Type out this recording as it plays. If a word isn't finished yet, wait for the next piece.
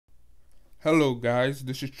Hello guys,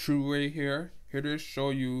 this is True Ray here to show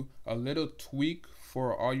you a little tweak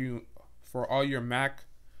for all your Mac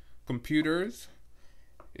computers.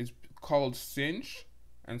 It's called Cinch,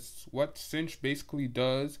 and what Cinch basically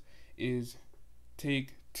does is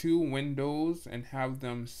take two windows and have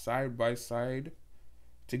them side by side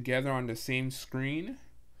together on the same screen.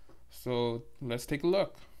 So let's take a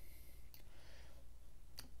look.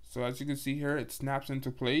 So as you can see here, it snaps into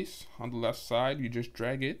place on the left side. You just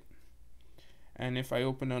drag it. And if I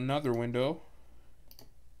open another window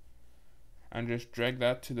and just drag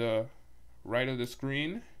that to the right of the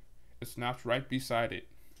screen, it snaps right beside it.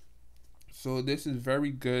 So this is very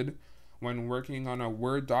good when working on a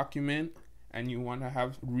Word document and you want to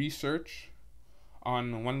have research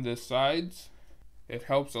on one of the sides. It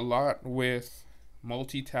helps a lot with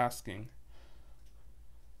multitasking.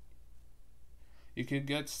 You can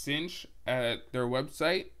get Cinch at their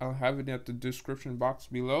website. I'll have it at the description box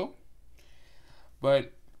below.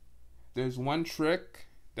 But there's one trick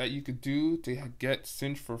that you could do to get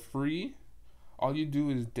Cinch for free. All you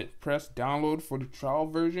do is press download for the trial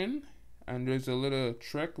version, and there's a little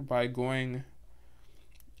trick by going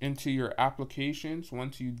into your applications.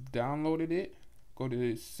 Once you downloaded it, go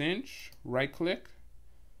to Cinch, right click,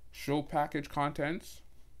 show package contents,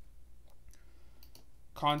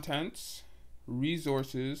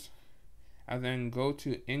 resources, and then go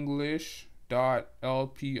to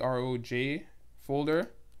english.lproj folder,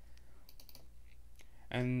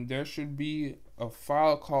 and there should be a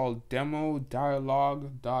file called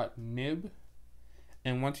demo.dialog.nib,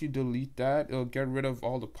 and once you delete that, it'll get rid of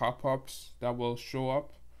all the pop-ups that will show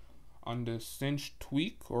up on the Cinch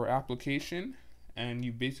tweak or application, and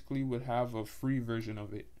you basically would have a free version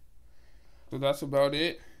of it. So that's about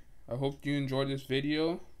it. I hope you enjoyed this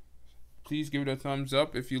video. Please give it a thumbs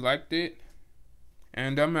up if you liked it,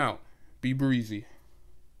 and I'm out. Be breezy.